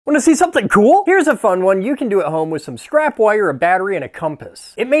Want to see something cool? Here's a fun one you can do at home with some scrap wire, a battery, and a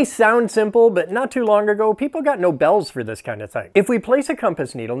compass. It may sound simple, but not too long ago, people got no bells for this kind of thing. If we place a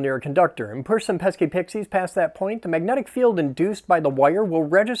compass needle near a conductor and push some pesky pixies past that point, the magnetic field induced by the wire will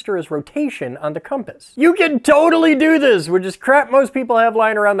register as rotation on the compass. You can totally do this, which is crap most people have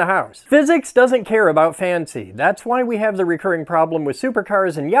lying around the house. Physics doesn't care about fancy. That's why we have the recurring problem with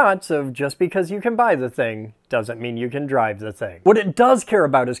supercars and yachts of just because you can buy the thing doesn't mean you can drive the thing. What it does care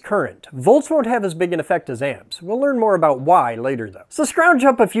about is current. Volts won't have as big an effect as amps. We'll learn more about why later though. So scrounge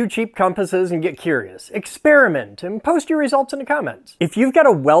up a few cheap compasses and get curious. Experiment and post your results in the comments. If you've got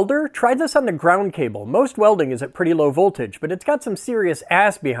a welder, try this on the ground cable. Most welding is at pretty low voltage, but it's got some serious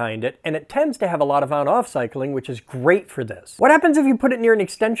ass behind it, and it tends to have a lot of on-off cycling, which is great for this. What happens if you put it near an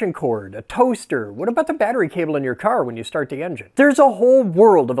extension cord, a toaster? What about the battery cable in your car when you start the engine? There's a whole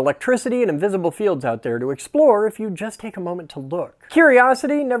world of electricity and invisible fields out there to explore if you just take a moment to look.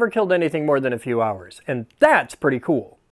 Curiosity never killed anything more than a few hours, and that's pretty cool.